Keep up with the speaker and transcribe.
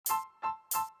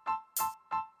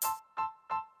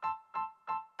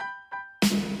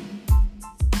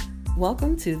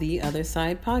Welcome to the Other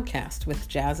Side podcast with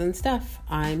Jazz and Steph.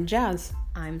 I'm Jazz.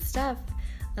 I'm Steph.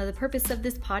 The purpose of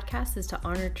this podcast is to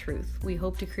honor truth. We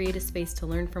hope to create a space to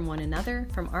learn from one another,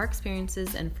 from our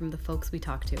experiences, and from the folks we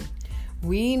talk to.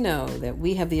 We know that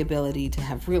we have the ability to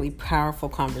have really powerful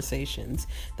conversations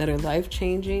that are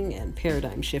life-changing and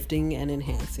paradigm-shifting and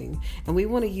enhancing. And we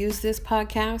want to use this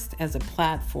podcast as a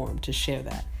platform to share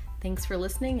that. Thanks for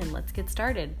listening, and let's get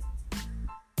started.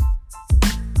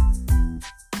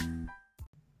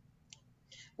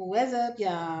 What's up,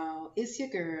 y'all? It's your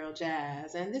girl,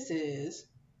 Jazz, and this is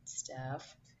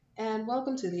Steph. And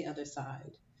welcome to the Other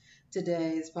Side.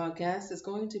 Today's podcast is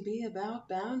going to be about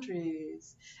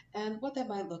boundaries and what that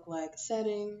might look like,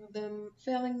 setting them,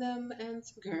 failing them, and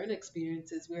some current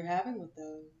experiences we're having with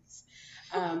those.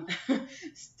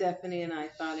 Stephanie and I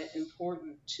thought it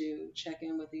important to check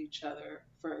in with each other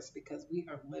first because we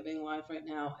are living life right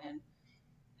now and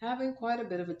having quite a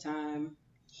bit of a time.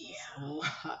 A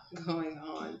lot going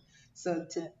on. So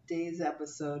today's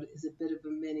episode is a bit of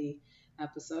a mini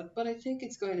episode, but I think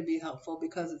it's going to be helpful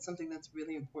because it's something that's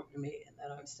really important to me and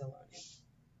that I'm still learning.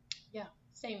 Yeah,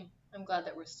 same. I'm glad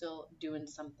that we're still doing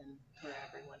something for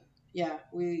everyone. Yeah,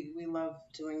 we love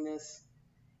doing this,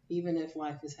 even if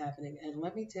life is happening. And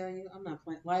let me tell you, I'm not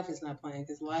playing. Life is not playing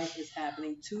because life is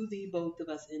happening to the both of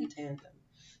us in tandem.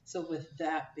 So with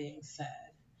that being said,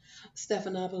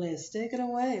 Stephanopoulos, take it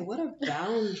away. What are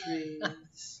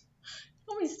boundaries?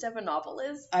 Call me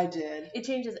Stephanopoulos. I did. It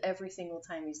changes every single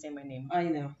time you say my name. I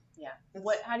know. Yeah.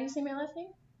 How do you say my last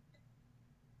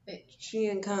name?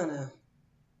 Chiancana.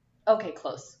 Okay,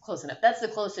 close enough. That's the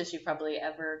closest you've probably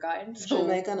ever gotten. So,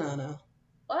 Jamaicanana.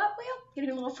 Well,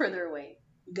 getting a little further away.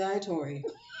 Guy Tori.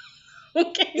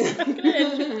 Okay, I'm gonna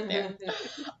end it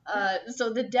there.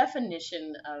 So the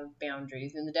definition of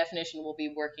boundaries, and the definition we'll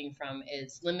be working from,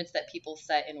 is limits that people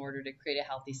set in order to create a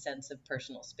healthy sense of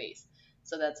personal space.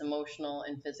 So that's emotional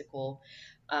and physical,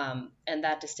 and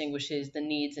that distinguishes the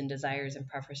needs and desires and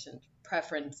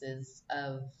preferences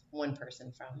of one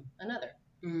person from another.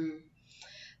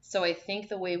 So I think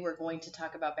the way we're going to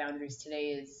talk about boundaries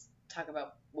today is talk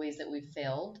about ways that we've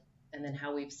failed and then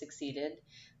how we've succeeded.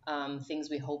 Things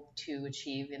we hope to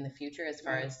achieve in the future as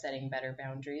far as setting better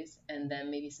boundaries, and then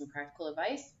maybe some practical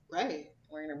advice. Right.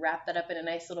 We're going to wrap that up in a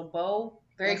nice little bow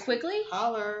very quickly.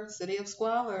 Holler, City of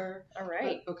Squalor. All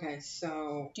right. Okay,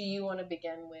 so... Do you want to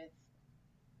begin with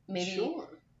maybe... Sure.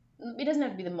 It doesn't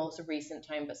have to be the most recent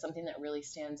time, but something that really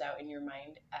stands out in your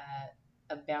mind at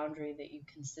a boundary that you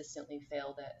consistently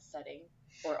failed at setting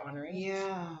or honoring?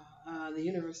 Yeah, the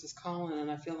universe is calling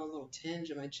and I feel a little tinge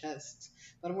in my chest.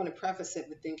 But I want to preface it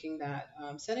with thinking that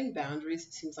setting boundaries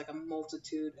seems like a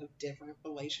multitude of different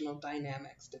relational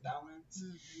dynamics to balance.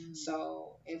 Mm-hmm.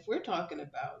 So if we're talking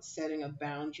about setting a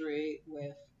boundary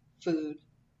with food,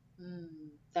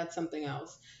 that's something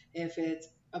else. If it's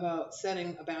about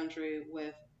setting a boundary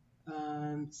with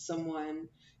someone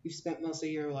you've spent most of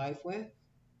your life with,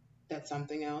 that's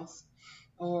something else.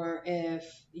 Or if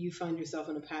you find yourself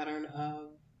in a pattern of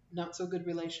not so good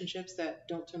relationships that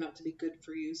don't turn out to be good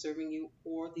for you, serving you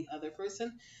or the other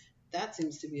person, that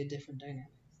seems to be a different dynamic.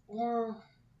 Or,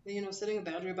 setting a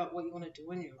boundary about what you want to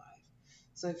do in your life.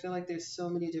 So I feel like there's so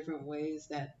many different ways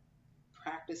that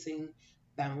practicing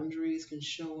boundaries can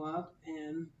show up.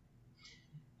 And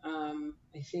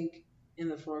I think in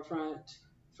the forefront,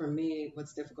 for me,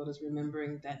 what's difficult is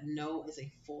remembering that no is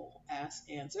a full-ass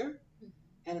answer.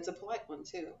 And it's a polite one,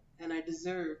 too. And I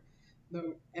deserve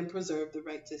and preserve the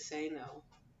right to say no.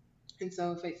 And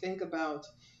so if I think about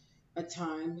a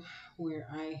time where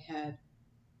I had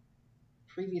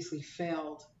previously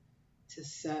failed to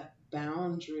set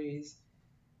boundaries,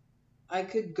 I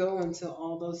could go into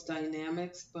all those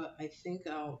dynamics, but I think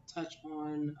I'll touch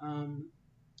on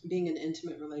being in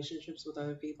intimate relationships with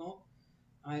other people.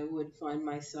 I would find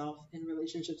myself in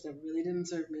relationships that really didn't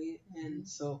serve me, and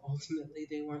so ultimately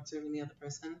they weren't serving the other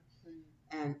person,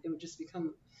 and it would just become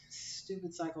a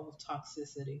stupid cycle of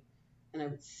toxicity, and I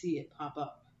would see it pop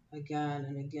up again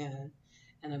and again,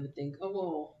 and I would think, oh,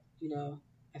 well,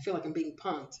 I feel like I'm being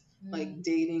punked. Like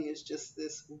dating is just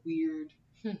this weird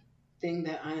thing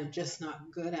that I am just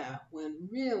not good at, when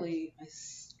really I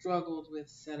struggled with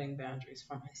setting boundaries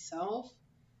for myself,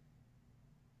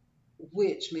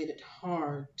 which made it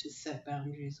hard to set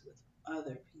boundaries with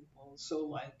other people. So,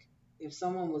 like, if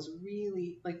someone was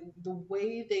really, like, the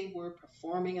way they were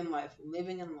performing in life,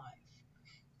 living in life,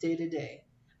 day to day,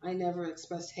 I never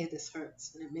expressed, hey, this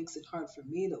hurts, and it makes it hard for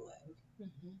me to live.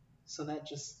 Mm-hmm. So that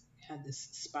just had this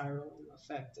spiral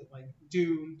effect of, like,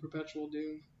 perpetual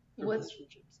doom for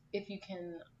relationships. If you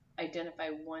can identify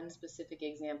one specific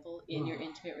example in your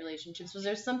intimate relationships, was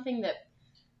there something that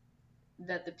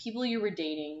that the people you were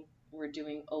dating were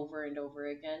doing over and over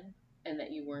again and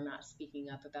that you were not speaking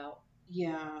up about?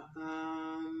 Yeah,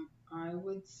 I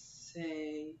would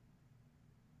say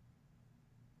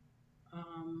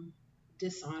um,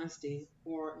 dishonesty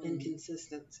or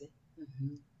inconsistency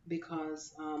Mm-hmm.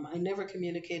 because I never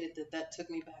communicated that that took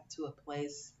me back to a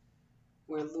place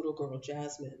where little girl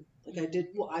Jasmine, like I did,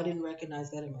 well, I didn't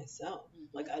recognize that in myself.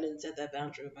 Like I didn't set that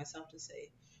boundary with myself to say,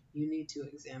 you need to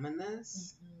examine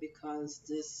this because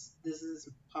this is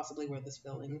possibly where this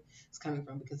feeling is coming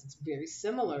from because it's very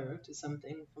similar to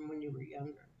something from when you were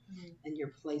younger Mm-hmm. and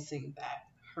you're placing that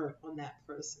hurt on that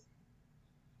person.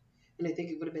 And I think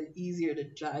it would have been easier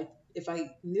to if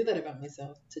I knew that about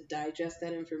myself to digest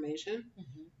that information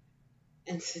Mm-hmm.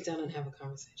 and sit down and have a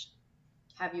conversation.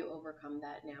 Have you overcome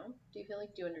that now? Do you feel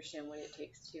like, do you understand what it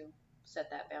takes to set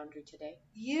that boundary today?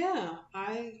 Yeah,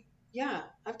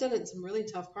 I've done it in some really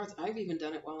tough parts. I've even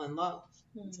done it while in love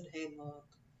and Mm-hmm. said, hey, look,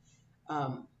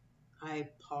 um, I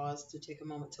paused to take a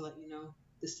moment to let you know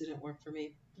this didn't work for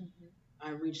me. Mm-hmm.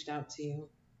 I reached out to you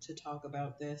to talk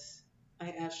about this.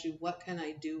 I asked you, what can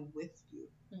I do with you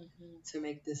Mm-hmm. to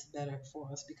make this better for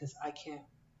us because I can't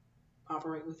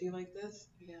operate with you like this.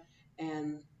 Yeah.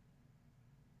 And,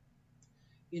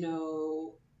 you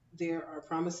know, there are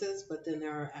promises, but then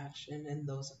there are action, and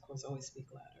those, of course, always speak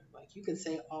louder. Like you can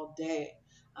say all day,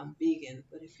 I'm vegan,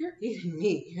 but if you're eating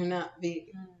meat, you're not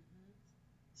vegan. Mm-hmm.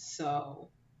 So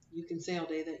you can say all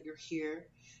day that you're here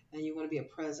and you want to be a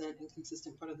present and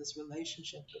consistent part of this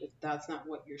relationship, but if that's not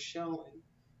what you're showing,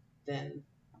 then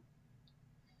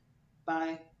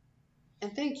bye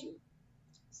and thank you.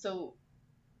 So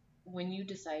when you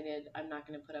decided I'm not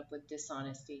going to put up with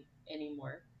dishonesty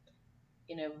anymore,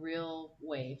 in a real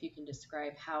way, if you can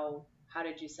describe how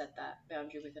did you set that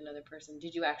boundary with another person?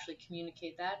 Did you actually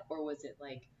communicate that, or was it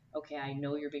like, okay, I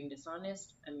know you're being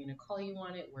dishonest, I'm going to call you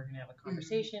on it, we're going to have a Mhm.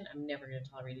 conversation, I'm never going to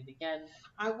tolerate it again?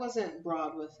 I wasn't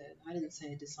broad with it. I didn't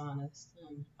say dishonest.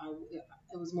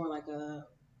 It was more like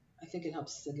I think it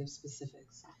helps to give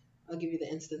specifics. I'll give you the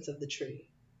instance of the tree.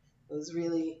 I was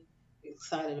really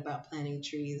excited about planting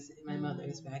trees in my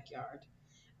mother's Mm. backyard.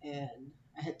 And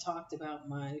I had talked about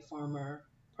my former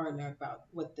partner about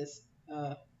what this,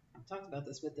 talked about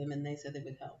this with them, and they said they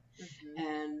would help. Mm-hmm.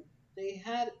 And they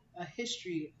had a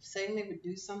history of saying they would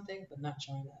do something, but not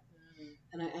showing up. Mm.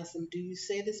 And I asked them, do you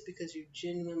say this because you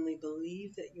genuinely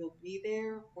believe that you'll be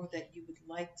there or that you would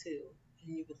like to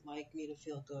and you would like me to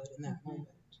feel good in that Mm-hmm. moment?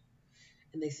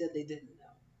 And they said they didn't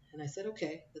know. And I said,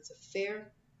 okay, that's a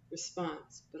fair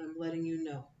response, but I'm letting you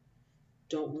know.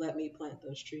 Don't let me plant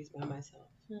those trees by myself.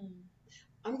 Mm.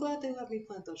 I'm glad they let me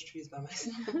plant those trees by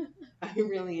myself. I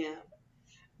really am.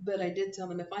 But I did tell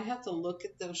them if I have to look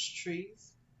at those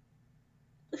trees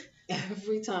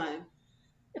every time,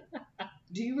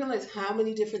 do you realize how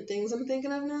many different things I'm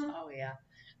thinking of now? Oh yeah.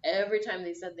 Every time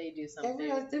they said they do something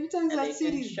Every time and I they see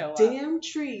didn't these show up. damn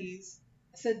trees,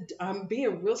 I said, I'm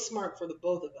being real smart for the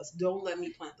both of us. Don't let me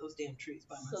plant those damn trees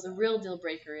by So the myself. real deal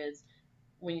breaker is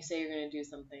when you say you're going to do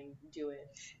something, do it.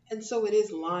 And so it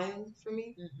is lying for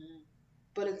me, Mm-hmm.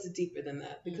 but it's deeper than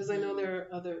that because I know Mm-hmm. there are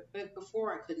other.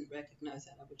 Before I couldn't recognize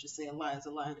that. I would just say a lie is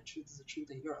a lie and a truth is a truth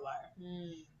and you're a liar.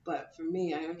 Mm. But for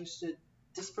me, I understood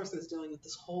this person is dealing with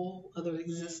this whole other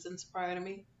existence prior to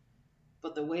me,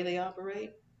 but the way they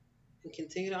operate and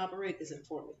continue to operate isn't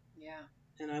for me. Yeah.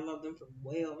 And I love them from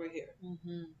way over here.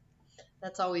 Mm-hmm.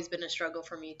 That's always been a struggle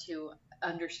for me too,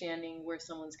 understanding where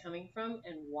someone's coming from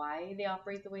and why they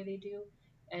operate the way they do,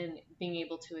 and being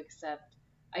able to accept.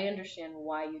 I understand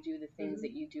why you do the things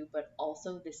that Mhm. you do, but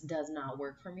also this does not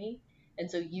work for me.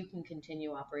 And so you can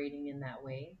continue operating in that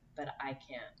way, but I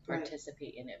can't Right.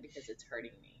 participate in it because it's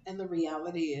hurting me. And the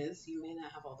reality is, you may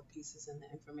not have all the pieces and the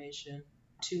information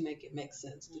to make it make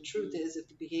sense. The truth Mm-hmm. is, if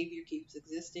the behavior keeps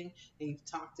existing and you've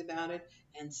talked about it,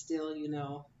 and still,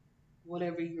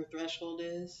 whatever your threshold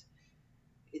is,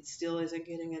 it still isn't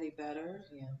getting any better.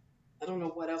 Yeah. I don't know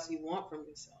what else you want from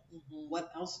yourself. Mm-hmm.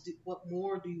 What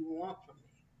more do you want from me?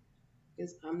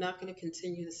 Because I'm not going to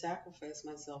continue to sacrifice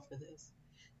myself for this.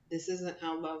 This isn't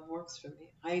how love works for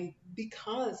me.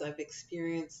 Because I've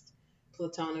experienced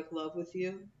platonic love with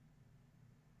you,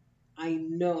 I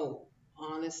know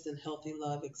honest and healthy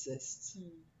love exists. Mm.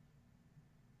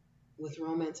 With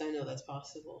romance, I know that's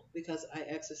possible because I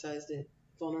exercised it.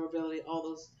 Vulnerability, all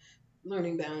those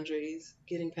learning boundaries,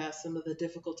 getting past some of the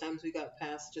difficult times we got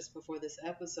past just before this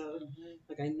episode. Mm-hmm.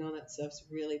 Like, I know that stuff's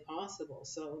really possible.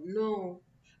 So, no,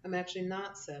 I'm actually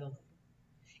not settling.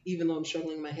 Even though I'm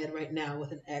struggling in my head right now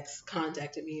with an ex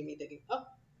contacting me and me thinking, oh,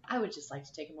 I would just like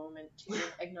to take a moment to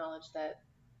acknowledge that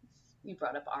You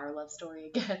brought up our love story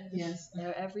again. Yes.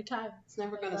 Every time. It's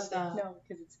never I gonna love it. stop. No,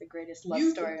 because it's the greatest love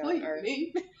You story on complete earth.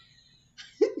 me.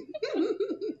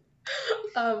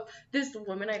 This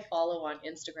woman I follow on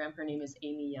Instagram, her name is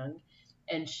Amy Young,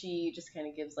 and she just kind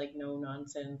of gives like no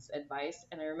nonsense advice.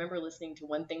 And I remember listening to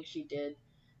one thing she did.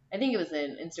 I think it was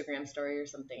an Instagram story or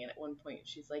something. And at one point,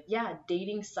 she's like, "Yeah,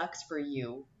 dating sucks for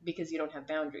you because you don't have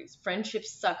boundaries. Friendships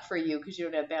suck for you because you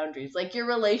don't have boundaries. Like your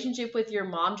relationship with your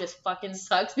mom just fucking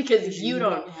sucks because you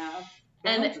don't have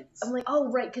And boundaries. I'm like,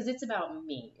 oh, right, because it's about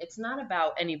me. It's not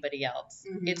about anybody else.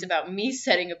 Mhm. It's about me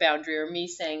setting a boundary or me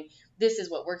saying, this is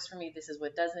what works for me, this is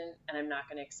what doesn't, and I'm not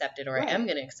going to accept it, or Right. I am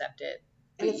going to accept it.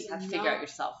 But And you it's have to figure out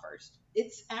yourself first.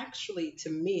 It's actually, to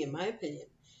me, in my opinion,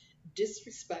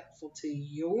 disrespectful to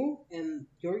you and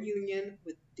your union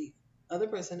with the other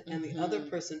person and the other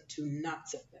person to not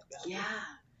set that boundary.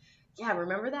 Yeah.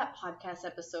 Remember that podcast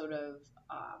episode of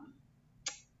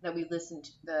that we listened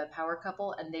to, the Power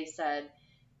Couple, and they said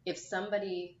if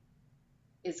somebody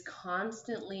is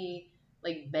constantly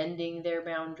like bending their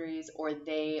boundaries or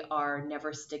they are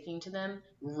never sticking to them,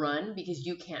 run, because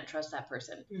you can't trust that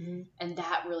person. Mm-hmm. And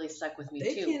that really stuck with me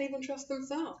They too. can't even trust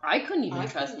themselves. I couldn't even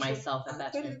trust myself at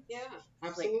that time. Yeah,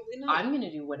 absolutely like, not. I'm going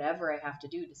to do whatever I have to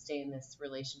do to stay in this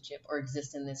relationship or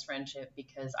exist in this friendship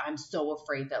because I'm so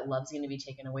afraid that love's going to be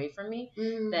taken away from me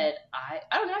that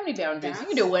I don't have any boundaries. You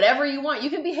can do whatever you want. You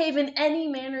can behave in any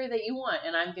manner that you want,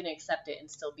 and I'm going to accept it and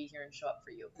still be here and show up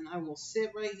for you. And I will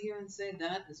sit right here and say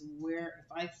that is where,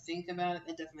 if I think about it,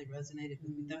 it definitely resonated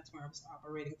with me. That's where I was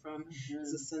operating from.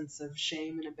 Is a sense of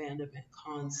shame and abandonment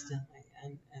constantly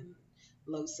and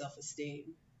low self-esteem.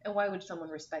 And why would someone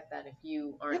respect that if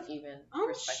you aren't even I'm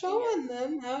respecting showing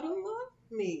them how to love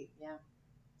me. Yeah,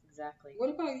 exactly. What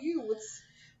about you? What's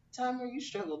the time where you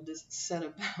struggled to set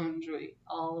a boundary?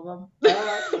 All of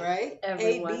them. Right?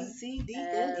 Everyone. A, B, C, D,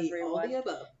 N, E, all the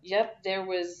above. Yep, there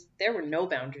were no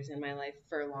boundaries in my life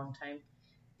for a long time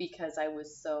because I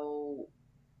was so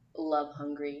love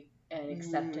hungry and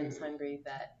acceptance hungry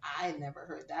that I never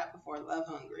heard that before. Love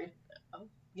hungry. Oh,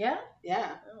 yeah?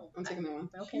 Yeah. Oh, I'm taking that one.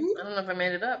 Okay. I don't know if I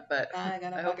made it up, but I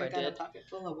hope I got did. a pocket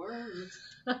full of words.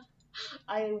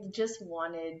 I just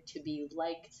wanted to be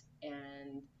liked,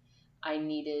 and I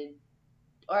needed,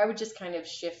 or I would just kind of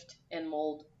shift and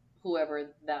mold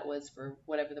whoever that was for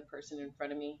whatever the person in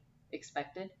front of me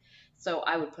expected. So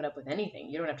I would put up with anything.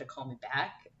 You don't have to call me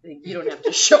back. You don't have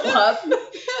to show up.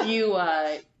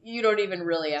 You don't even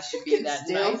really have to be that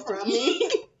nice to me.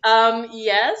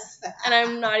 Yes, and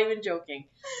I'm not even joking.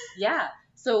 Yeah.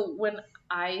 So when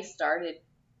I started,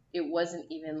 it wasn't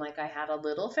even like I had a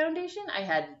little foundation. I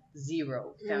had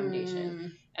zero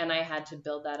foundation. And I had to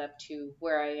build that up to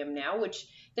where I am now, which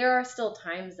there are still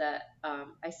times that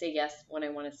I say yes when I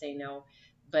want to say no,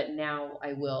 but now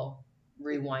I will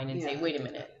rewind and say, wait a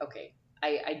minute, okay,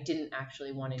 I didn't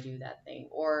actually want to do that thing,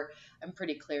 or I'm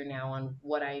pretty clear now on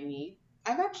what I need.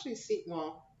 I've actually seen,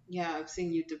 I've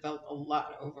seen you develop a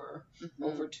lot over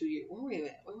 2 years. We're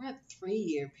at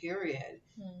 3-year period,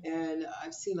 and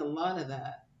I've seen a lot of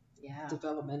that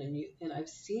development in you, and I've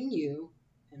seen you.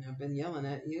 And I've been yelling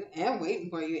at you and waiting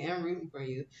for you and rooting for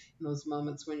you in those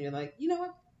moments when you're like, you know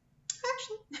what?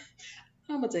 Actually,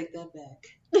 I'm going to take that back.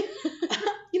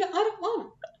 I don't want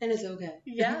it. And it's okay.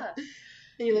 Yeah. And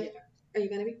you're like, are you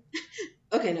going to be?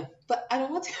 Okay, no. But I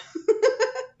don't want to.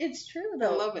 It's true,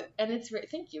 though. I love it. And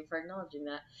thank you for acknowledging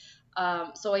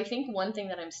that. So I think one thing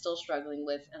that I'm still struggling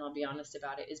with, and I'll be honest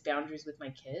about it, is boundaries with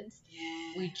my kids.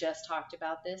 Yeah. We just talked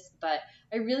about this, but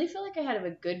I really feel like I have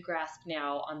a good grasp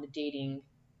now on the dating,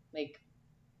 like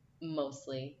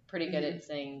mostly pretty good at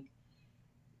saying,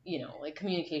 like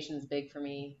communication is big for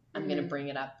me. I'm going to bring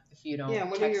it up if you don't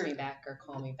text me back or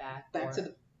call me back. Back to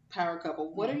the power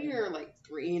couple. What are your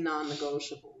 3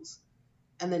 non-negotiables?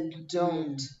 And then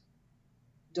don't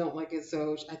like it.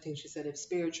 So I think she said if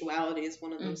spirituality is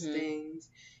one of those things,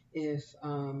 if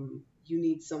you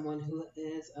need someone who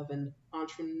is of an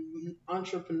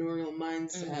entrepreneurial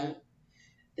mindset,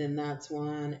 then that's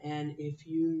one. And if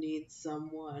you need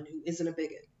someone who isn't a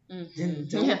bigot, then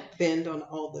don't bend on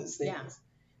all those things. Yeah.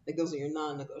 Like those are your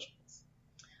non-negotiables.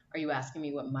 Are you asking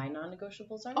me what my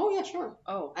non-negotiables are? Oh yeah, sure.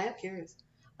 Oh, I am curious.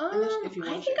 If you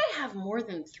I think I have more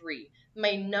than 3.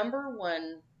 My number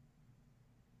one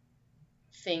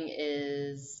thing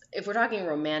is, if we're talking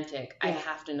romantic, I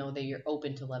have to know that you're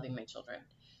open to loving my children.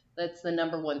 That's the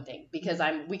number one thing, because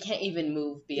we can't even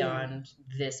move beyond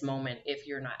this moment if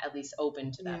you're not at least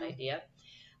open to that idea.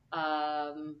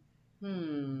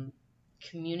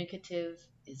 Communicative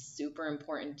is super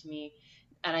important to me,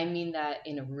 and I mean that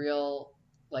in a real,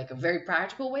 like a very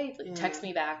practical way. Like text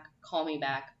me back, call me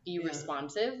back, be Yeah.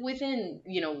 responsive within,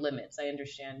 limits. I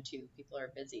understand too. People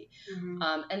are busy. Hmm.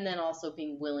 And then also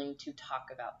being willing to talk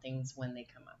about things when they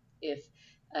come up. If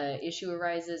an issue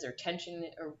arises or tension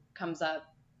comes up,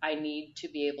 I need to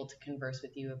be able to converse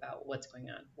with you about what's going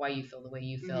on, why you feel the way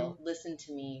you feel, listen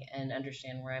to me and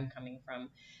understand where I'm coming from.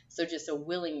 So just a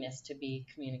willingness to be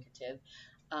communicative.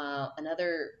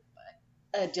 Another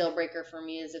a deal breaker for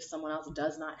me is if someone else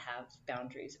does not have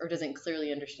boundaries or doesn't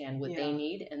clearly understand what they Yeah.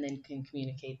 need and then can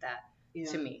communicate that Yeah.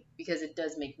 to me, because it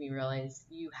does make me realize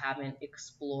you haven't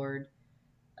explored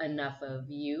enough of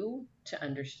you to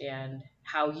understand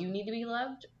how you need to be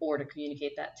loved or to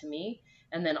communicate that to me.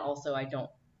 And then also, I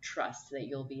don't trust that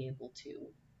you'll be able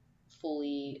to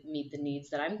fully meet the needs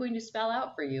that I'm going to spell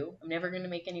out for you. I'm never going to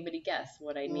make anybody guess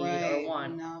what I need or Right.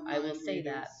 want. Not I will mind say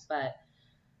that, readers. but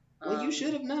Well, you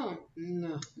should have known.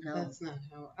 No, no, that's not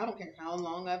how. I don't care how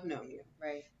long I've known you.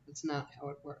 right. It's not how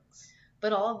it works.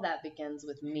 But all of that begins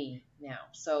with me now.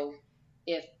 So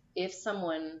if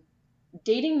someone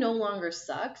dating no longer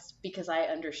sucks because I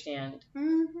understand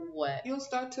what, You'll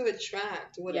start to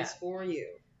attract what yeah, is for you.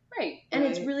 right. And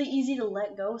it's Right. really easy to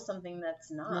let go of something that's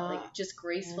not, Not. like, just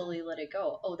gracefully let it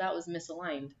go. Oh, that was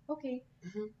misaligned. Okay.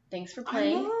 Mhm. Thanks for I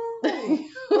playing. know.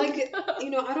 Like,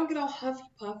 I don't get all huffy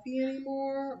puffy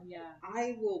anymore. Yeah.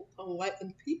 I will polite.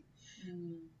 And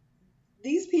Mm.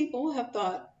 these people have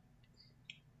thought,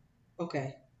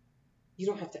 okay, you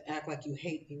don't have to act like you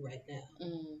hate me right now.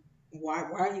 Mm. Why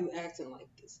are you acting like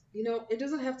this? It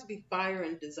doesn't have to be fire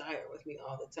and desire with me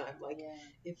all the time. Like, Yeah.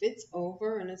 if it's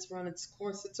over and it's run its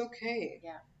course, it's okay.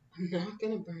 Yeah. I'm not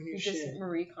gonna burn your You shit. just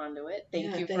Marie Kondo it. Thank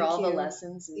Yeah, you for thank all the you.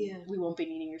 lessons. And Yeah. we won't be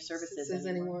needing your services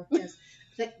anymore. Yes.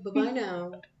 Bye-bye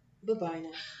now. Bye-bye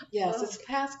now. Yes, Oh. it's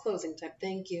past closing time.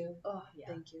 Thank you. Oh, yeah.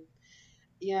 Thank you.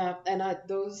 Yeah, and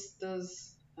those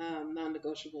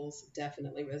non-negotiables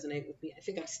definitely resonate with me. I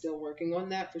think I'm still working on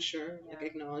that for sure, like Yeah.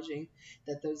 acknowledging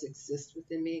that those exist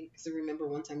within me. Because I remember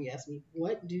one time you asked me,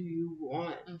 "What do you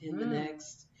want in the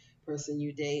next person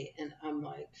you date?" And I'm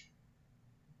like,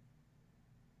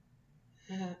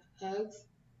 hugs.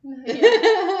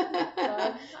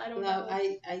 Yeah. I don't No,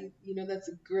 know. that's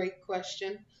a great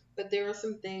question. But there are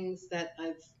some things that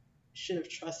I should have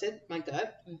trusted my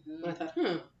gut. Mm-hmm. But I thought,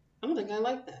 I don't think I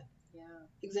like that. Yeah.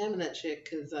 Examine that shit,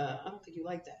 because I don't think you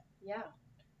like that. Yeah.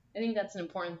 I think that's an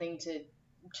important thing to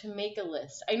make a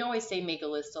list. I know I say make a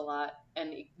list a lot,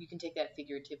 and you can take that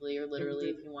figuratively or literally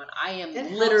if you want. I am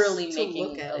It literally helps to making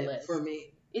look at a it list. for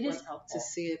me. It is like, helpful to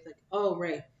see it like, oh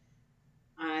right,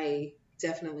 I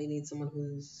definitely need someone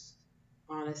who's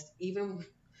honest, even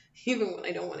when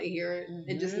I don't want to hear it.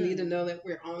 I just need to know that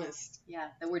we're honest. Yeah,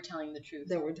 that we're telling the truth.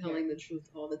 That we're telling the truth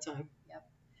all the time. Yep.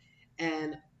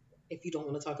 And if you don't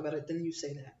want to talk about it, then you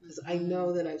say that. Because I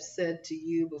know that I've said to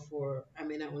you before, I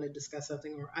may not want to discuss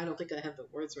something, or I don't think I have the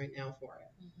words right now for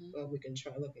it, but we can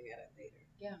try looking at it later.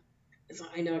 Yeah. So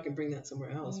I know I can bring that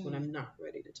somewhere else when I'm not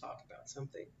ready to talk about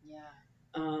something. Yeah.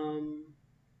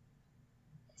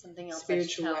 Something else.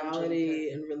 Spirituality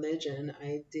and religion.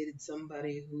 I dated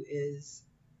somebody who is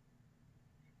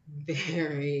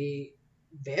very,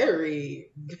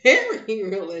 very, very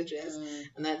religious.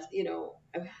 And that's,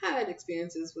 I've had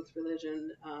experiences with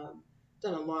religion,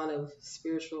 done a lot of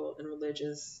spiritual and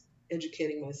religious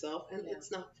educating myself, and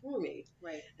it's not for me.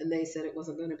 Right. And they said it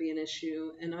wasn't going to be an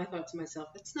issue. And I thought to myself,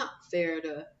 it's not fair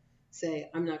to say,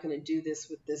 I'm not going to do this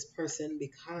with this person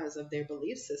because of their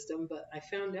belief system. But I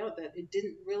found out that it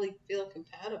didn't really feel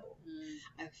compatible.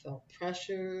 I felt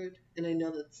pressured. And I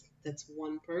know that's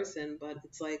one person, but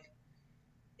it's like,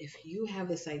 if you have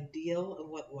this ideal of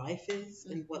what life is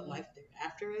and what life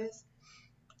thereafter is,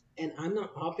 and I'm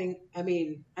not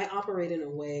I operate in a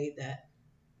way that,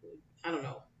 I don't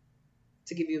know,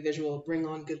 to give you a visual, bring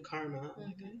on good karma.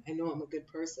 Like, I know I'm a good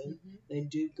person, and I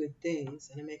do good things,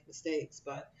 and I make mistakes,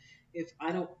 but if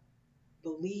I don't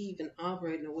believe and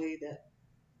operate in a way that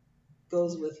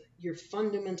goes with your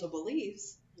fundamental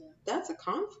beliefs, that's a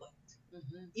conflict,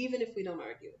 even if we don't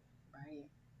argue. Right.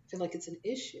 I feel like it's an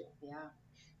issue. Yeah.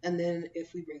 And then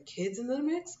if we bring kids into the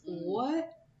mix,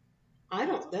 what? I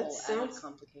don't. That sounds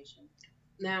complication.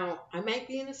 Now, I might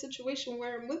be in a situation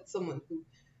where I'm with someone who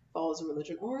follows a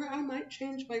religion, or I might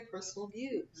change my personal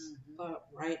views. But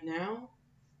right now,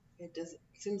 it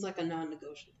seems like a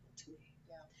non-negotiable to me.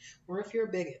 Yeah. Or if you're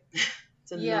a bigot,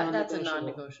 it's a non-negotiable. That's a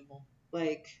non-negotiable.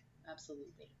 Like,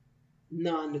 absolutely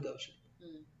non-negotiable.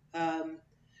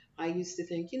 I used to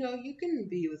think, you can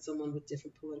be with someone with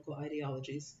different political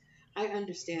ideologies. I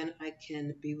understand I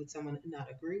can be with someone and not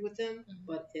agree with them,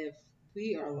 but if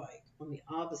we are like on the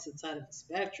opposite side of the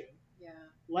spectrum,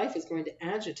 life is going to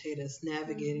agitate us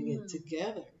navigating it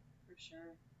together. For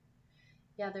sure.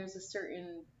 Yeah, there's a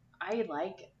certain, I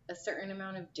like a certain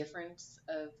amount of difference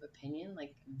of opinion,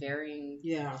 like varying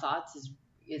Yeah. thoughts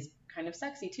is kind of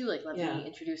sexy too. Like, let Yeah. me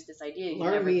introduce this idea you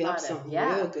Learn never me up thought of. something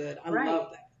Yeah, real good. I right.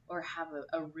 love that. Or have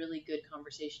a really good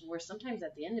conversation where sometimes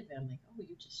at the end of it, I'm like, oh,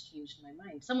 you just changed my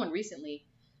mind. Someone recently,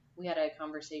 we had a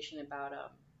conversation about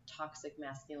toxic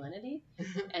masculinity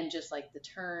and just like the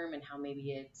term and how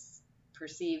maybe it's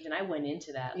perceived. And I went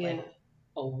into that Yeah. like,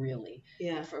 oh, really?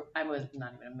 Yeah. I was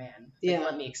not even a man. Yeah. Like,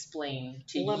 let me explain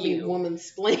to Let you. me woman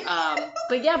explain.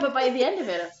 But by the end of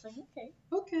it, I was like, okay,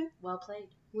 Okay. well played.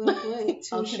 Well played.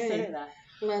 I'll Touche. consider that.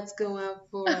 Let's go out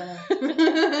for.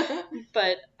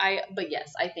 But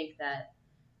yes, I think that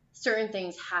certain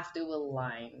things have to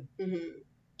align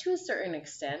to a certain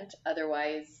extent.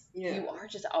 Otherwise, you are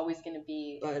just always going to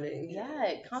be budding.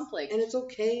 Conflict. And it's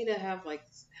okay to have like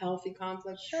healthy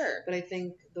conflict. Sure. But I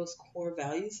think those core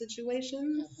value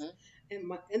situations,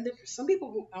 and there's some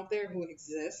people out there who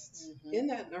exist in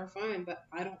that are fine, but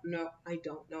I don't know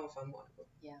if I'm one of them.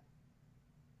 Yeah.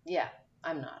 Yeah.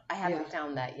 I'm not. I haven't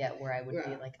found that yet where I would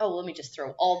be like, oh, let me just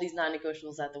throw all these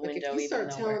non-negotiables out the window. If you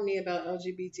start telling me about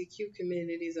LGBTQ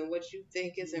communities and what you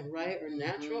think isn't right or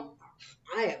natural,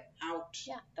 I am out.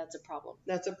 Yeah, that's a problem.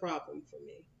 That's a problem for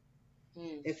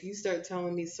me. If you start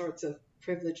telling me sorts of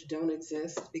privilege don't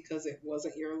exist because it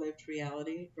wasn't your lived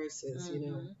reality versus,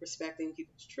 respecting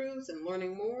people's truths and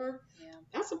learning more,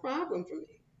 that's a problem for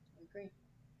me. I agree.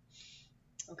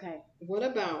 Okay. What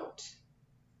about,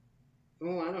 I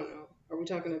don't know. Are we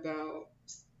talking about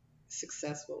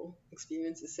successful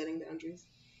experiences setting boundaries?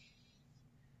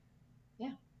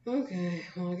 Yeah. Okay.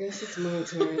 Well, I guess it's my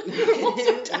turn. I'm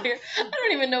so tired. I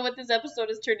don't even know what this episode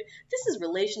has turned. This is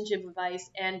relationship advice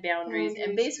and boundaries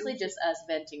and basically just us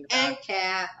venting about. And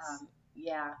cats.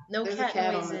 Yeah. No There's cat a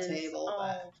cat noises. on the table. Oh,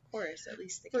 of course. At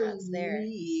least the cat's there. For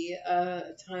me,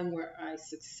 a time where I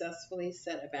successfully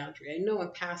set a boundary. I know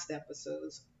in past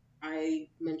episodes I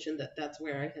mentioned that that's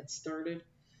where I had started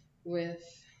with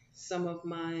some of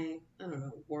my,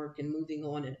 work and moving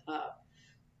on and up.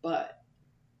 But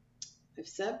I've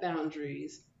set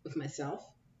boundaries with myself,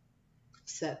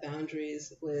 set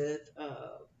boundaries with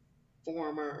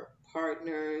former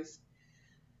partners.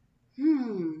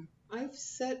 I've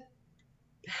set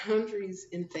boundaries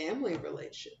in family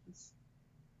relations.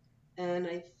 And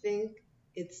I think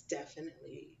it's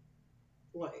definitely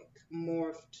like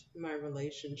morphed my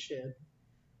relationship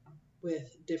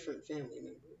with different family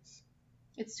members.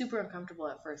 It's super uncomfortable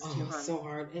at first too, It's so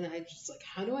hard. And I just like,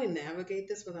 how do I navigate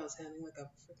this without sounding like a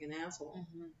freaking asshole?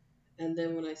 And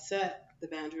then when I set the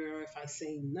boundary or if I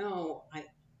say no,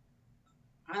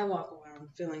 I walk around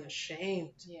feeling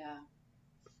ashamed.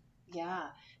 Yeah.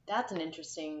 That's an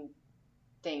interesting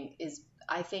thing is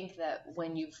I think that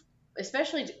when you've,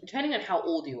 especially depending on how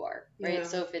old you are, right? Yeah.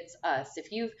 So if it's us,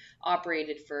 if you've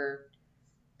operated for,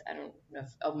 I don't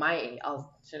know, my age,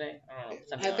 should I?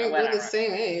 I think we're the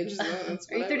same age. So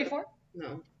are you 34?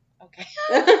 No. Okay.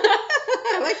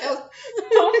 I like how.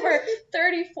 So for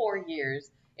 34 years,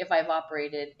 if I've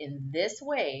operated in this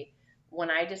way, when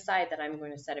I decide that I'm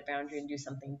going to set a boundary and do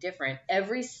something different,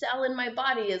 every cell in my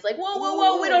body is like,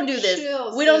 whoa, we don't do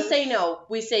this. We don't say no.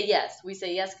 We say yes. We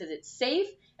say yes because it's safe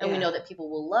and we know that people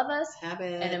will love us.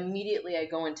 And immediately I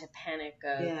go into panic.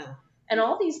 And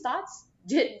all these thoughts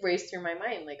did race through my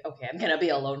mind. Like, okay, I'm going to be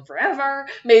alone forever.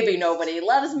 Maybe nobody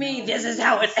loves me. This is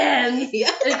how it ends.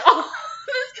 Yeah. And all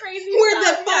this crazy Where'd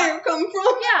stuff. that fire come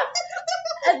from?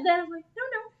 Yeah. And then I'm like,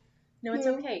 no, it's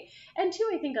okay. And two,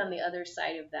 I think on the other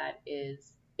side of that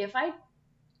is if I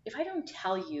don't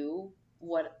tell you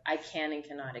what I can and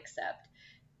cannot accept,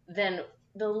 then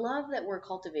the love that we're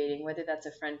cultivating, whether that's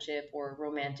a friendship or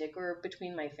romantic or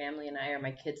between my family and I or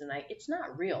my kids and I, it's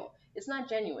not real. It's not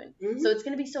genuine. So it's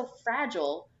going to be so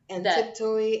fragile. And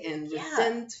tiptoey and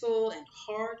resentful and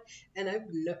hard. And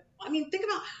think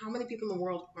about how many people in the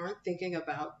world aren't thinking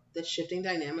about the shifting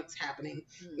dynamics happening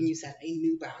when you set a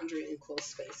new boundary in close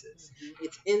spaces.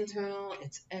 It's internal,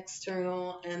 it's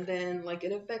external, and then like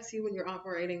it affects you when you're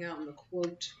operating out in the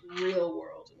quote real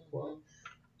world. Quote.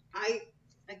 I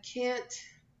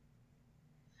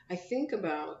think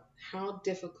about how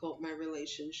difficult my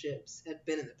relationships had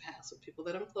been in the past with people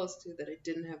that I'm close to that I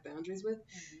didn't have boundaries with,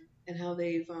 and how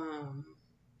they've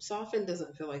softened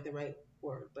doesn't feel like the right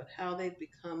word, but how they've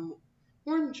become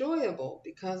more enjoyable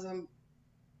because I'm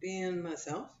being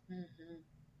myself.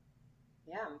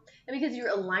 Yeah, and because you're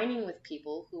aligning with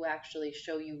people who actually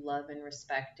show you love and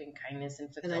respect and kindness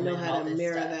and fulfillment. And I know how to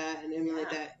mirror stuff. that and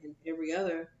emulate that in every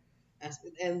other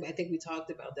aspect. And I think we talked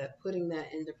about that, putting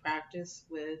that into practice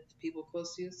with people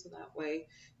close to you, so that way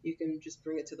you can just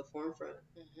bring it to the forefront.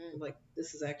 Like,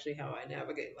 this is actually how I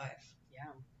navigate life.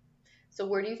 Yeah. So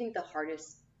where do you think the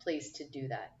hardest place to do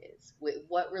that is? With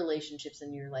what relationships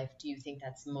in your life do you think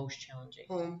that's most challenging?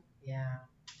 Home, Yeah.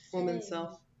 home and Same.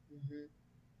 self. Hmm.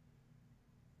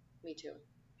 Me too.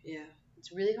 Yeah.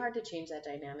 It's really hard to change that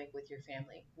dynamic with your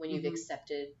family when you've Hmm.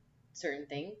 accepted certain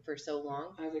thing for so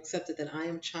long. I've accepted that I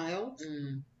am child,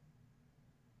 Mm.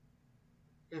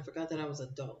 and I forgot that I was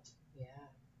adult. Yeah.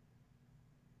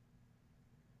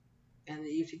 And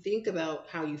if you think about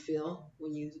how you feel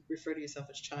when you refer to yourself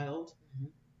as child, Hmm.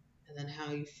 and then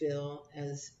how you feel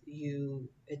as you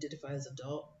identify as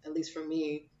adult, at least for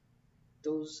me,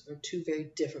 those are two very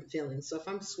different feelings. So if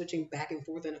I'm switching back and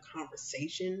forth in a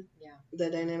conversation, Yeah. the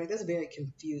dynamic, that's very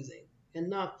confusing and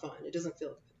not fun. It doesn't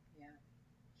feel good. Yeah.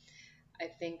 I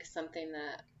think something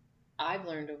that I've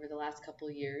learned over the last couple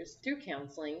of years through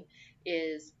counseling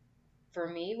is, for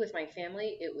me with my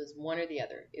family, it was one or the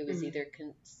other. It was Mm-hmm. either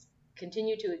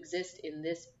continue to exist in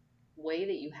this way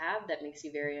that you have that makes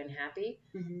you very unhappy,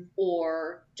 Mm-hmm.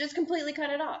 or just completely cut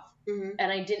it off. Mm-hmm.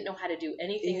 And I didn't know how to do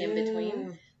anything in between.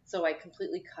 Yeah. So I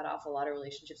completely cut off a lot of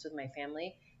relationships with my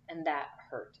family, and that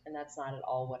hurt. And that's not at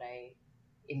all what I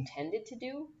intended to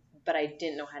do, but I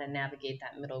didn't know how to navigate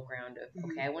that middle ground of,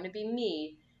 Mm-hmm. okay, I want to be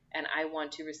me and I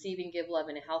want to receive and give love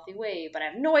in a healthy way, but I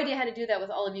have no idea how to do that with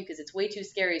all of you because it's way too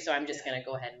scary, so I'm just going to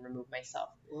go ahead and remove myself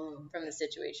Whoa. from the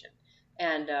situation.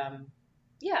 And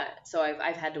yeah, so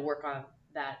I've had to work on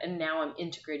that, and now I'm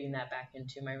integrating that back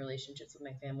into my relationships with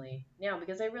my family now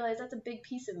because I realize that's a big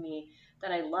piece of me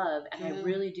that I love and I Yeah.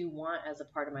 really do want as a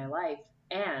part of my life.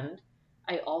 And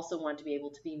I also want to be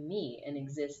able to be me and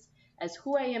exist as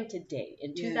who I am today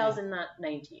in Yeah.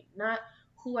 2019, not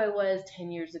who I was 10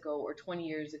 years ago or 20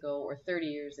 years ago or 30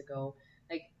 years ago.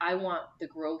 Like, I want the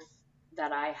growth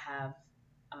that I have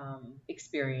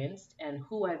experienced and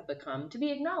who I've become to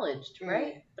be acknowledged, right?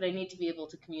 Right. But I need to be able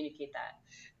to communicate that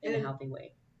in a And healthy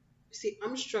way. see,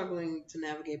 I'm struggling to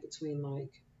navigate between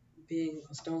like being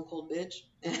a stone cold bitch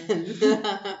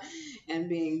Mhm. and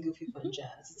being goofy fun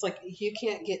jazz. It's like you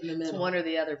can't get in the It's middle. one or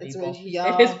the other, It's people. when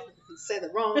y'all say the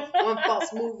wrong one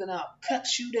false move and I'll cut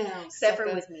you down, Except for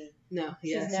sucker. with me. No,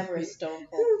 She's yes. never a stone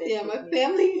cold bitch. Yeah, with my me.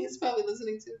 family is probably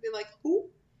listening to it. Be like, who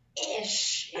is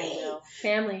she? I know.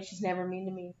 Family, she's never mean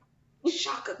to me.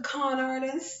 Shaka con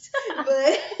artist.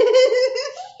 But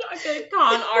Shaka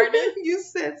con artist. you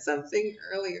said something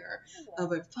earlier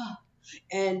of a fuck.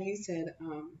 And you said,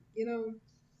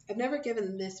 I've never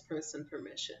given this person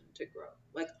permission to grow.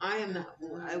 Like, I am not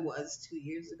who I was 2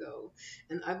 years ago.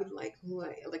 And I would like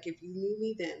like, if you knew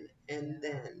me then and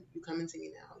then you come into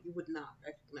me now, you would not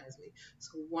recognize me.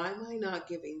 So why am I not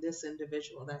giving this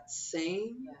individual that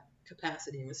same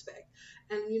capacity and respect?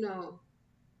 And,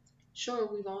 sure,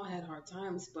 we've all had hard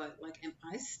times, but like, am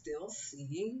I still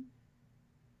seeing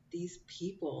these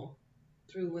people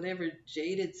through whatever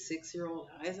jaded 6-year-old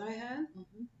eyes I had?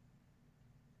 Mhm.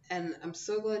 And I'm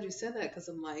so glad you said that because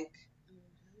I'm like,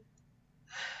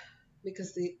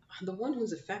 because the one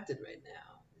who's affected right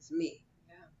now is me.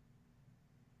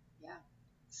 Yeah.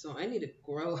 So I need to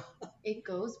grow. It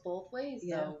goes both ways,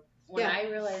 Yeah. though. When Yeah. I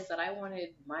realized that I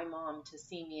wanted my mom to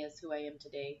see me as who I am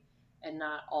today and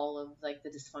not all of like the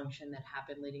dysfunction that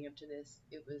happened leading up to this,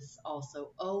 it was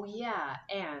also, oh yeah,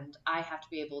 and I have to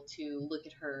be able to look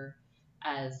at her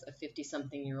as a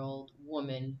 50-something-year-old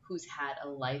woman who's had a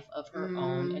life of her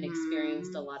own and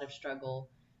experienced a Mhm. lot of struggle,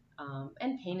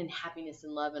 and pain and happiness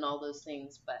and love and all those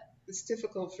things. But It's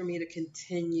difficult for me to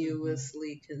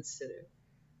continuously consider.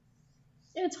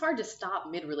 and it's hard to stop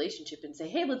mid-relationship and say,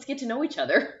 hey, let's get to know each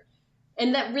other.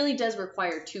 And that really does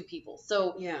require two people.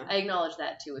 So Yeah. I acknowledge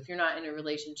that too. If you're not in a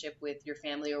relationship with your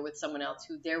family or with someone else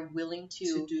who they're willing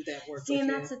To do that work. see, with and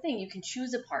you. that's the thing. You can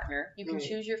choose a partner. You can Right.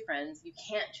 choose your friends. You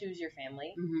can't choose your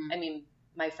family. Mhm. I mean,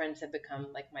 my friends have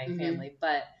become like my Mhm. family,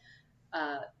 but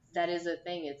that is a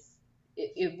thing.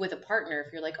 With a partner,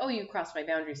 if you're like, oh, you crossed my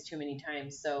boundaries too many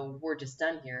times, so we're just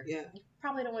done here. Yeah. You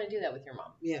probably don't want to do that with your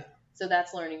mom. Yeah. So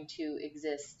that's learning to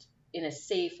exist in a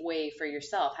safe way for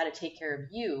yourself, how to take care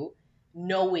of you,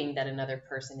 knowing that another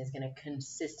person is going to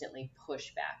consistently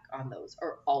push back on those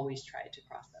or always try to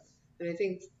cross them. And I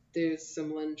think there's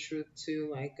some lend truth to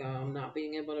like not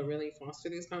being able to really foster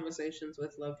these conversations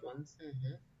with loved ones.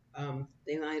 Mm-hmm.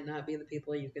 They might not be the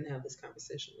people you can have this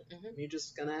conversation with. Mm-hmm. You're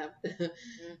just gonna have to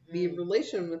be in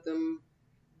relation with them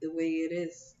the way it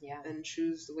is, and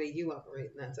choose the way you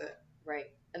operate, and that's it. Right,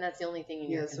 and that's the only thing in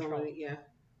your control.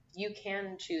 You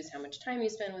can choose how much time you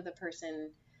spend with a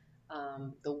person,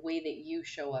 the way that you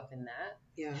show up in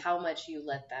that, how much you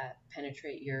let that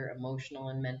penetrate your emotional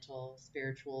and mental,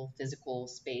 spiritual, physical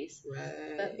space.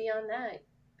 Right. But beyond that,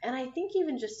 And I think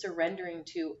even just surrendering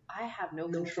to, I have no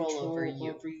No control over control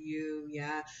you. over you.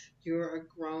 Yeah, you're a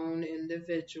grown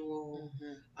individual.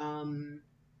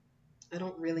 I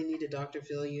don't really need a doctor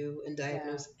feel you and Yeah.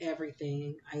 diagnose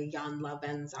everything. I Jan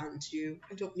Lavens aren't you.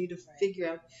 I don't need to Right. figure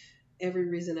out every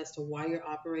reason as to why you're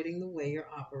operating the way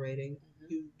you're operating. Mhm.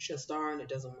 You just are, and it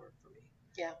doesn't work for me.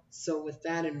 Yeah. So with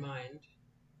that in mind,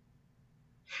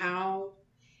 how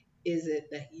is it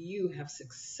that you have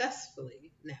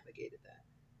successfully navigated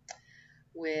that?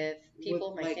 With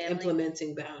people, my Like family.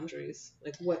 implementing boundaries.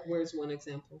 Like where's one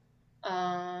example?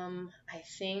 I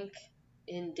think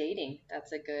in dating,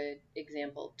 that's a good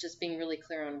example. Just being really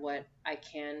clear on what I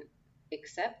can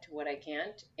accept, what I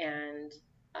can't, and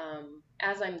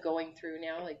as I'm going through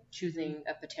now, like choosing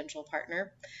a potential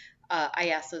partner, I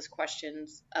ask those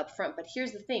questions up front. But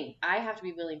here's the thing: I have to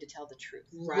be willing to tell the truth,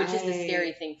 which is the scary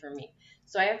Right. thing for me.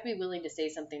 So I have to be willing to say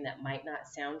something that might not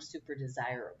sound super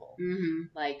desirable,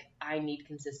 like I need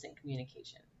consistent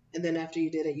communication. And then after you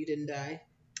did it, you didn't die.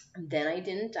 Then I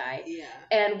didn't die. Yeah.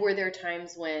 And were there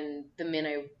times when the men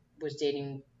I was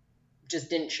dating just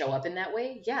didn't show up in that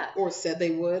way? Yeah. Or said they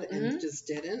would and just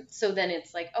didn't. So then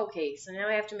it's like, okay, so now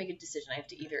I have to make a decision. I have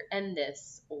to either end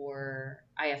this or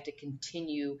I have to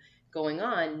continue going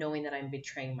on knowing that I'm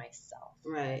betraying myself.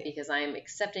 Right. Because I'm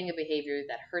accepting a behavior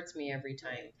that hurts me every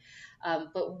time.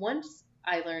 But once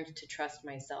I learned to trust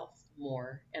myself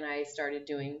more and I started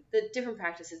doing the different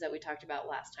practices that we talked about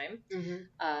last time,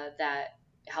 that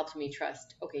helped me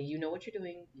trust, okay, you know what you're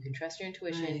doing, you can trust your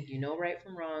intuition, Right. you know right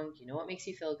from wrong, you know what makes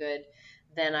you feel good.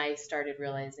 Then I started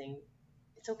realizing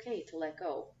it's okay to let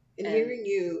go. And hearing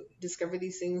you discover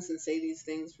these things and say these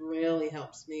things really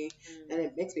helps me, and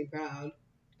it makes me proud,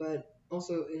 but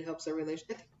also it helps our relation.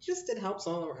 I think just it helps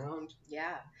all around.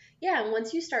 Yeah. And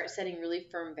once you start setting really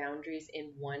firm boundaries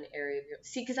in one area of your,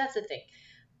 see, because that's the thing,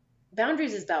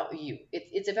 boundaries is about you.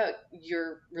 It's about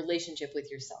your relationship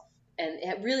with yourself. And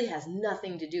it really has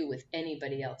nothing to do with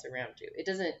anybody else around you. It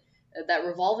doesn't, that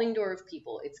revolving door of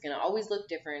people, it's going to always look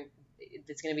different.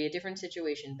 It's going to be a different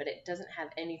situation, but it doesn't have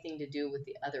anything to do with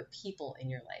the other people in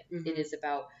your life. It is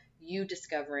about you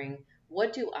discovering,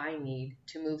 what do I need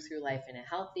to move through life in a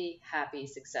healthy, happy,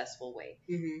 successful way?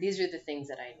 These are the things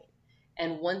that I need.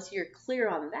 And once you're clear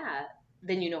on that,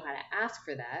 then you know how to ask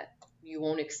for that. You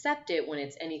won't accept it when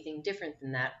it's anything different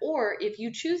than that. Or if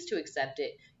you choose to accept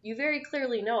it, you very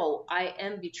clearly know, I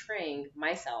am betraying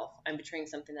myself. I'm betraying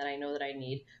something that I know that I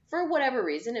need for whatever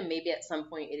reason. And maybe at some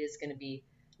point it is going to be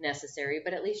necessary,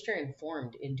 but at least you're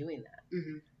informed in doing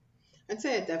that. I'd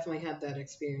say I definitely had that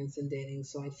experience in dating.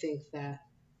 So I think that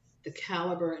the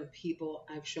caliber and people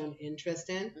I've shown interest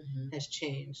in has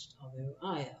changed. Although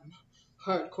I am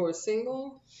hardcore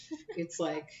single, it's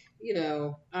like,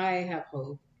 I have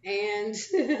hope. And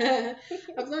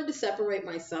I've learned to separate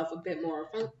myself a bit more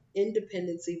from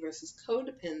independency versus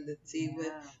codependency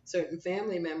with certain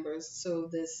family members. So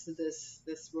this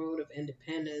road of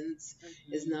independence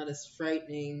is not as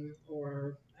frightening,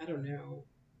 or I don't know,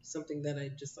 something that I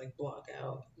just like block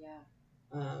out.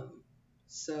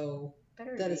 So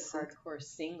better to be hardcore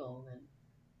single than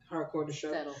hardcore to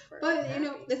show. Settle for But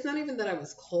it's not even that I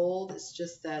was cold. It's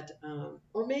just that,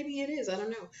 or maybe it is. I don't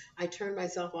know. I turned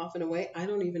myself off in a way. I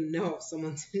don't even know if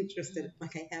someone's interested.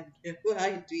 Like I have no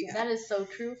idea. That is so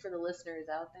true for the listeners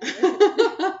out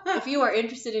there. If you are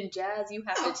interested in jazz, you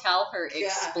have to tell her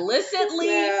explicitly.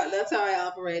 Yeah, that's how I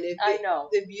operate. I know.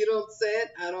 If you don't say it,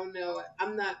 I don't know it.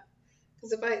 I'm not.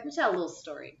 Because if Let me tell a little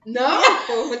story. No,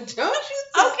 don't you tell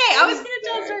okay, I was going to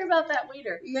tell a story about that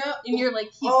later. No. And you're like,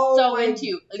 he's so into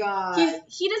you. God.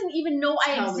 He doesn't even know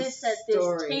I exist at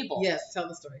this table. Yes, tell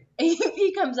the story.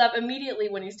 He comes up immediately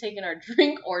when he's taking our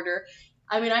drink order.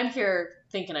 I mean, I'm here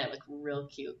thinking I look real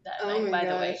cute that night, by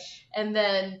the way. And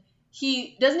then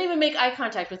he doesn't even make eye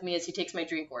contact with me as he takes my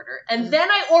drink order. And then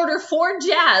I order for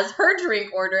Jazz, her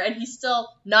drink order, and he's still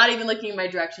not even looking in my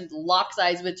direction, locks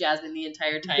eyes with Jasmine the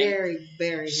entire time. Very,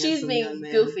 very She's handsome being young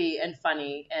man. goofy and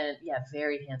funny, and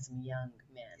very handsome young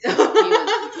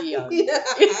man. He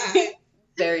was young.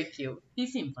 Very cute. He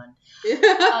seemed fun.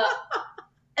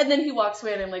 And then he walks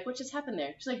away, and I'm like, what just happened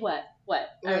there? She's like, what?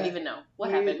 I don't even know.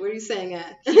 What happened? What are you saying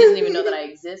at? He doesn't even know that I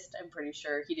exist, I'm pretty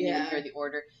sure. He didn't even hear the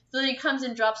order. So then he comes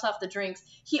and drops off the drinks.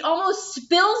 He almost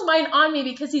spills mine on me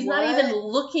because he's not even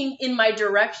looking in my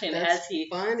direction. That's as he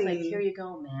funny. like, here you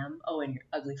go, ma'am. Oh, and your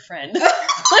ugly friend. like,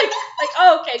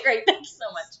 oh, okay, great. Thank you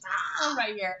so much. I'm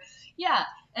right here. Yeah.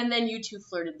 And then you two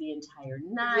flirted the entire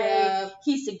night. Yeah.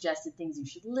 He suggested things you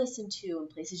should listen to and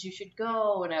places you should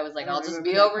go. And I was like, I'll just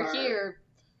be over here.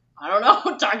 I don't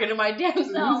know, talking to my damn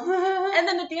self. And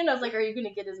then at the end, I was like, are you going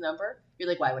to get his number? You're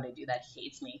like, why would I do that? He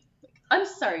hates me. Like, I'm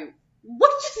sorry.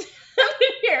 What just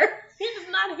happened here? He does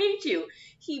not hate you.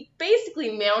 He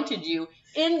basically mounted you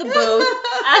in the booth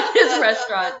at his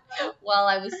restaurant while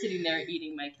I was sitting there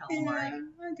eating my calamari. Yeah,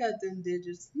 I got them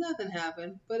digits. Nothing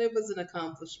happened, but it was an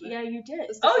accomplishment. Yeah, you did.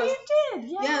 That's the Oh, first. you did.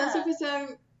 Yeah, that's the Yeah. first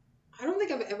time. I don't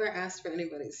think I've ever asked for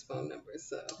anybody's phone number.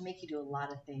 So Make you do a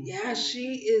lot of things. yeah,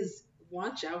 she is.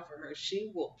 Watch out for her.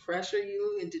 She will pressure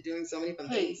you into doing so many fun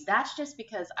Hey, things. that's just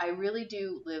because I really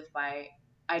do live by.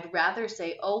 I'd rather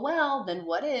say, "Oh well," than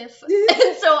 "What if?" And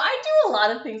so I do a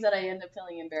lot of things that I end up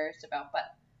feeling embarrassed about, but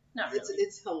not It's really.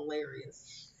 it's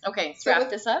hilarious. Okay, let's So wrap with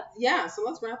this up. yeah, so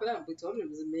let's wrap it up. We told you it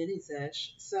was a mini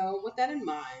sesh. So with that in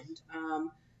mind,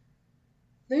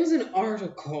 there's an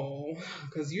article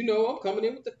because you know I'm coming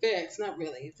in with the facts. Not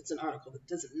really. If it's an article, it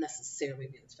doesn't necessarily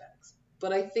mean it's facts,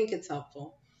 but I think it's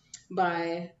helpful.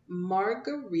 By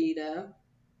Margarita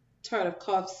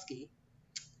Tartakovsky.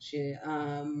 She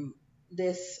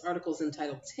this article is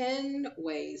entitled 10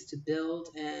 Ways to Build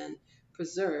and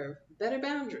Preserve Better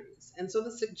Boundaries. And so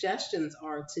the suggestions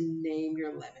are to name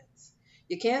your limits.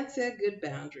 You can't set good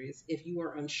boundaries if you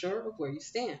are unsure of where you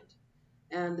stand.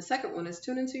 And the second one is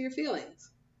tune into your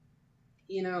feelings.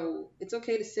 It's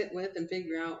okay to sit with and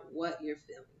figure out what you're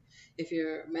feeling. If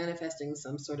you're manifesting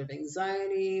some sort of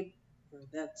anxiety or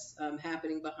that's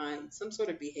happening behind some sort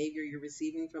of behavior you're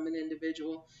receiving from an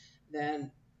individual,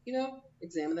 then,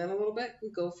 examine that a little bit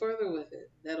and go further with it.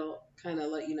 That'll kind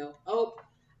of let you know, oh,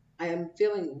 I am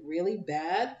feeling really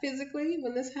bad physically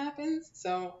when this happens,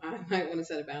 so I might want to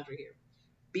set a boundary here.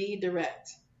 Be direct.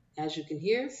 As you can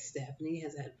hear, Stephanie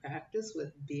has had practice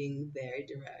with being very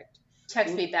direct.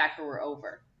 Text me back or we're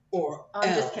over. Or Oh, I'm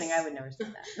else. just kidding. I would never say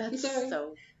that. That's sorry.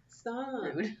 so Stop.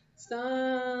 rude.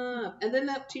 Stop. And then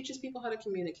that teaches people how to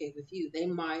communicate with you. They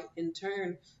might, in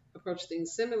turn, approach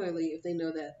things similarly if they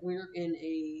know that we're in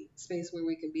a space where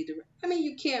we can be direct. I mean,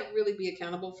 you can't really be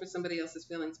accountable for somebody else's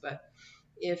feelings, but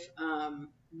if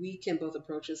we can both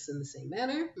approach this in the same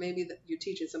manner, maybe that you're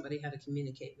teaching somebody how to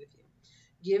communicate with you.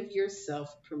 Give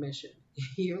yourself permission.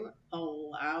 You're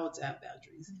allowed to have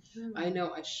boundaries. I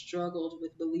know I struggled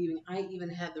with believing I even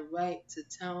had the right to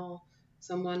tell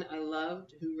someone I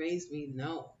loved who raised me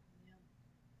no.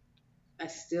 I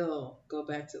still go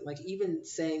back to like even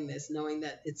saying this, knowing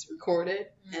that it's recorded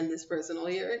and this person will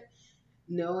hear it,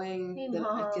 knowing Hey, that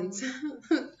I Mom.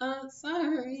 can. I'm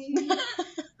sorry.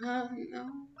 No.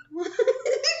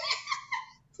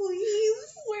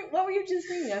 Please. What were you just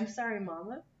saying? I'm sorry,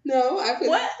 Mama. No,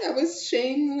 What? I was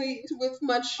shamefully with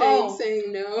much shame Oh.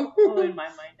 saying no. Oh, in my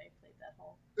mind, I played that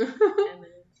whole. And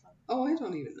then Oh, I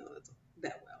don't even know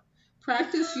that well.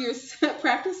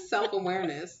 Practice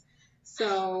self-awareness.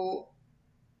 So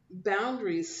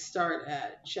boundaries start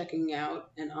at checking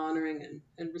out and honoring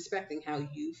and respecting how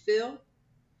you feel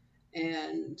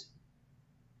and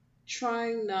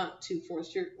trying not to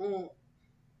force your own,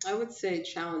 I would say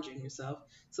challenging yourself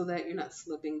so that you're not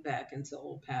slipping back into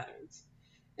old patterns.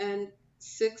 And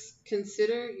six,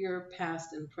 consider your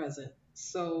past and present.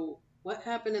 So what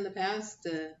happened in the past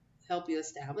to help you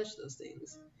establish those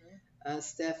things?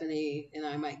 Stephanie and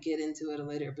I might get into at a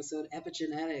later episode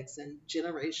epigenetics and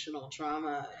generational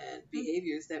trauma and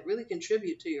behaviors that really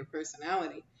contribute to your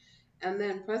personality. And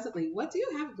then presently, what do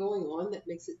you have going on that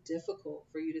makes it difficult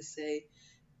for you to say,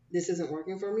 this isn't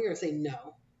working for me, or say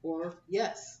no, or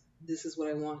yes, this is what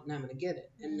I want and I'm going to get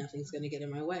it, and nothing's going to get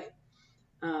in my way.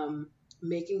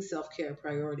 Making self care a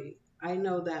priority. I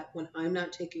know that when I'm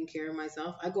not taking care of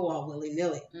myself, I go all willy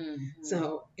nilly.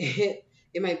 So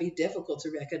it might be difficult to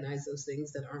recognize those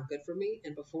things that aren't good for me.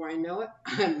 And before I know it,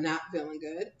 I'm not feeling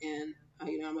good and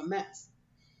I'm a mess.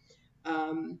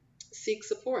 Seek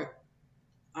support.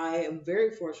 I am very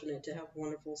fortunate to have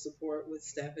wonderful support with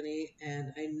Stephanie,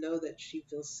 and I know that she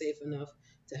feels safe enough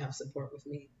to have support with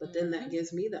me. But then that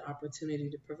gives me the opportunity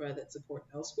to provide that support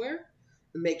elsewhere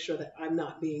and make sure that I'm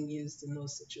not being used in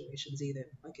those situations either.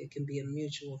 Like it can be a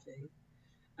mutual thing.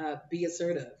 Be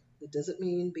assertive. It doesn't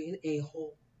mean be an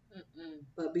a-hole,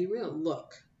 but be real.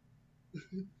 Look,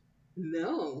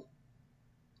 no.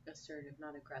 Assertive,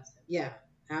 not aggressive. Yeah,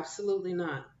 absolutely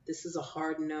not. This is a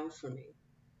hard no for me.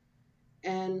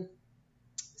 And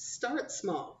start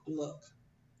small. Look,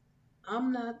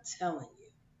 I'm not telling you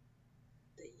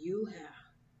that you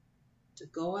have to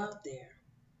go out there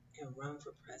and run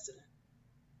for president.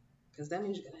 Because that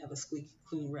means you're going to have a squeaky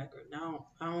clean record. Now,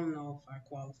 I don't know if I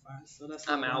qualify, so that's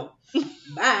I'm out.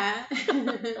 Bye.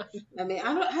 I mean,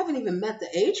 I haven't even met the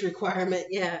age requirement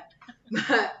yet.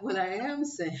 But what I am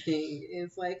saying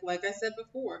is like I said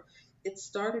before, it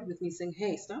started with me saying,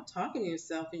 hey, stop talking to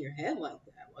yourself in your head like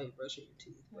that while you're brushing your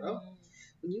teeth, bro.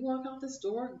 When you walk out this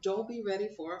door, don't be ready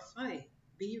for a fight.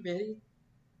 Be ready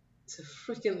to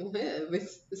freaking live.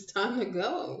 It's time to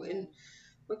go and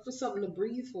look for something to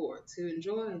breathe for, to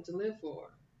enjoy, and to live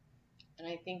for. And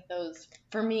I think those,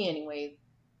 for me anyway,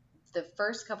 the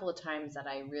first couple of times that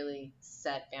I really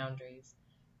set boundaries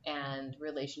and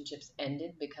relationships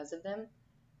ended because of them,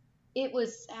 it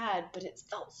was sad, but it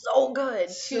felt so good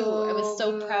too. I was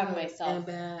so proud of myself. And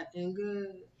bad and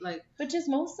good. Like, but just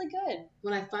mostly good.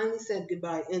 When I finally said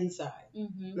goodbye inside,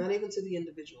 Mm-hmm. not even to the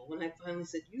individual, when I finally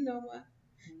said, you know what?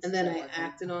 And then I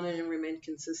acted on it and remained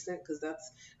consistent, because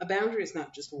that's a boundary. Is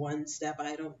not just one step.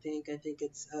 I don't think. I think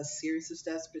it's a series of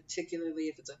steps, particularly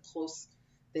if it's a close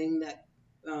thing that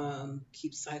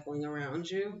keeps cycling around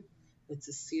you. It's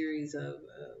a series of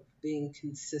being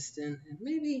consistent and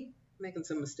maybe making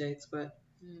some mistakes, but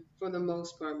for the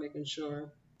most part, making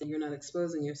sure that you're not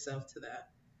exposing yourself to that.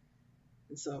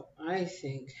 And so I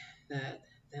think that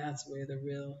that's where the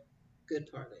real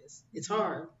good part is. It's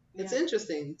hard. Yeah. It's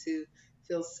interesting to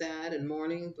feel sad and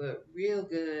mourning, but real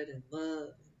good and love.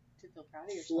 To feel proud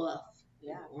of yourself. Fluff.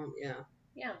 Yeah.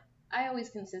 Yeah. I always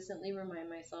consistently remind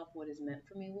myself what is meant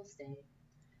for me will stay.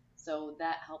 So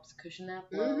that helps cushion that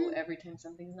blow every time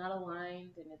something's not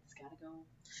aligned and it's got to go.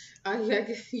 I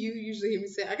guess you usually hear me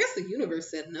say, I guess the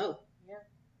universe said no. Yeah,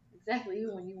 exactly.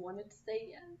 Even when you wanted to say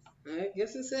yes. I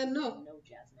guess it said no. No,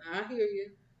 Jasmine. I hear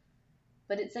you.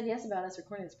 But it said yes about us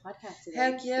recording this podcast today.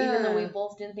 Heck yeah. Even though we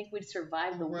both didn't think we'd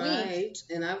survive the week. Right.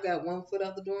 And I've got one foot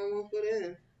out the door and one foot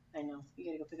in. I know. You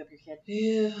got to go pick up your kid.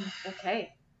 Yeah.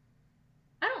 Okay.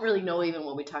 I don't really know even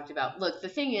what we talked about. Look, the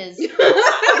thing is, I'm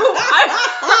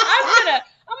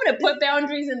gonna put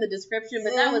boundaries in the description,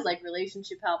 but that was like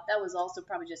relationship help. That was also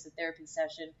probably just a therapy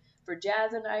session for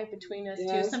Jazz and I, between us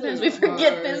too. Sometimes we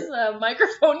forget this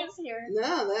microphone is here.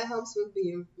 No, that helps with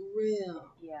being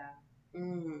real. Yeah.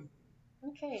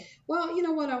 Okay. Well, you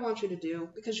know what I want you to do,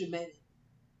 because you made it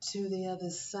to the other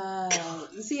side.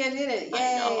 You see, I did it. Yay!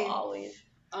 I know, always.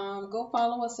 Go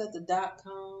follow us at the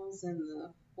 .coms and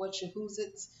the who's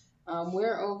it's.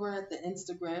 We're over at the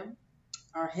Instagram.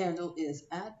 Our handle is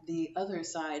at the other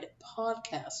side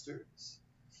podcasters.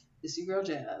 This is your girl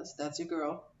Jazz. That's your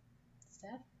girl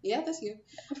Steph. Yeah, that's you.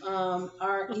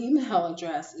 Our email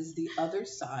address is the other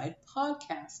side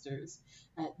podcasters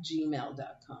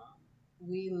 @gmail.com.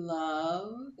 We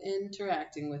love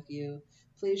interacting with you.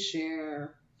 Please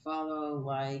share, follow,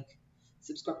 like,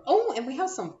 subscribe. Oh, and we have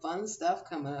some fun stuff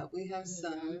coming up. We have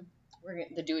some. We're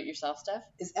getting the do-it-yourself stuff.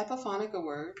 Is epiphonic a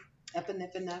word?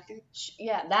 Epiniphonatic?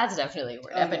 Yeah, that's definitely a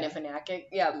word. Okay. Epiniphonatic.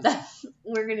 Yeah,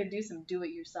 we're gonna do some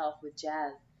do-it-yourself with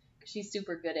Jazz. She's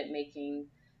super good at making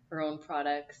her own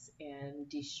products and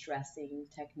de-stressing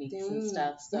techniques and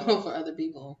stuff. So for other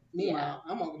people. Meanwhile,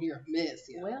 I'm over here a mess.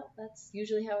 You know? Well, that's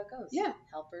usually how it goes. Yeah.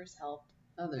 Helpers help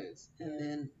others, and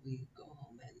then we go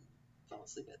home and fall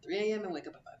asleep at 3 a.m. and wake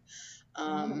up at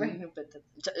 5. Right, but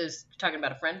is talking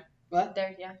about a friend. What?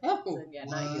 There, yeah. Oh, so, yeah,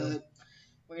 what? not you.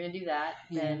 We're going to do that.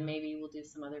 Yeah. Then maybe we'll do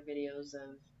some other videos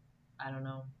of, I don't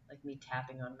know, like me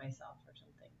tapping on myself or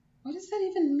something. What does that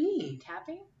even mean?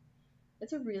 Tapping?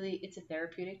 It's a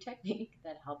therapeutic technique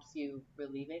that helps you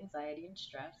relieve anxiety and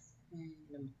stress.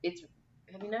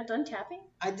 Have you not done tapping?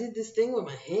 I did this thing with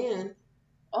my hand.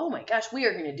 Oh my gosh, we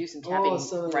are going to do some tapping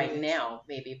right now,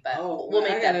 maybe, but we'll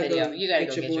make that video. You got to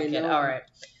go get your kid. All right.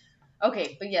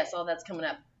 Okay, but yes, all that's coming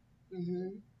up.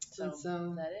 So is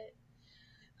that it?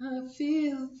 I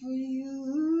feel for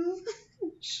you.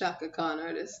 Shaka Khan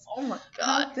artist. Oh my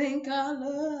God. I think I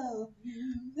love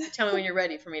you. Tell me when you're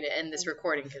ready for me to end this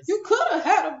recording. Cause you could have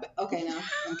had a... Okay, no,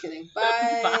 I'm kidding.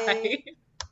 Bye. Bye.